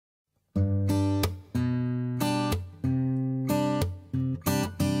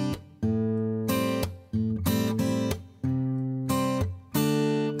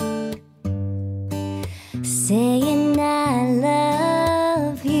Saying I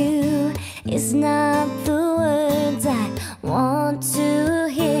love you is not the words I want to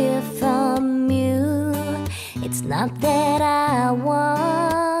hear from you. It's not that I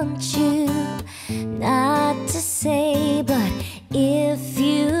want you not to say, but if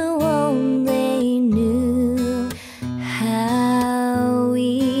you only knew how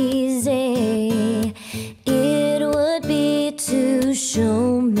easy it would be to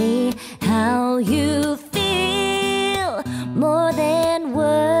show me how you feel. More than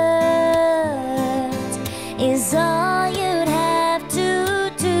words is all you'd have to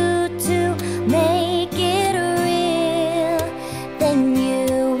do to make it real. Then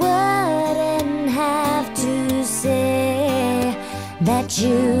you wouldn't have to say that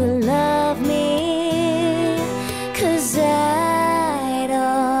you love me, 'cause I'd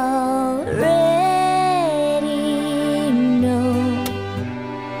already know.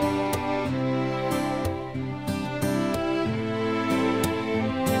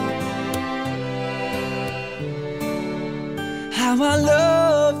 How I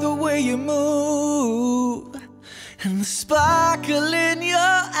love the way you move and the sparkle in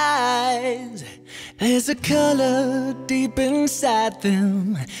your eyes. There's a color deep inside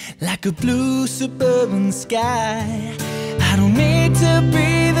them, like a blue suburban sky. I don't need to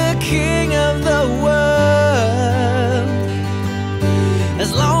be the king of the world,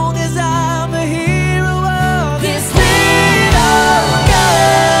 as long as I'm a hero of this little girl.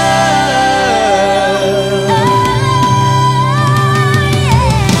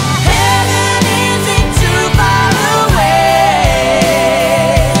 Heaven isn't too far away,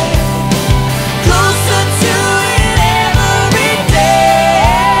 closer to it every day.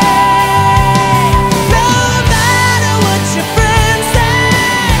 No matter what your friends say,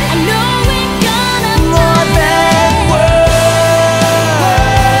 I know we're gonna more than words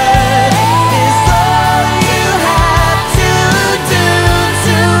is all you have to do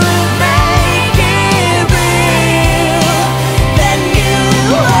to make it real. Then you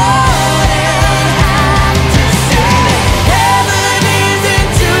wouldn't have to say that heaven isn't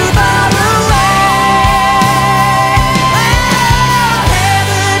too far away.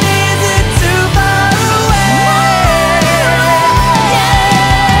 Heaven isn't too far away. Yes,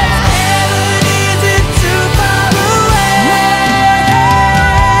 heaven isn't too far away.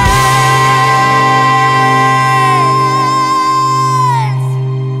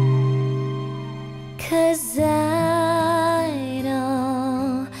 'cause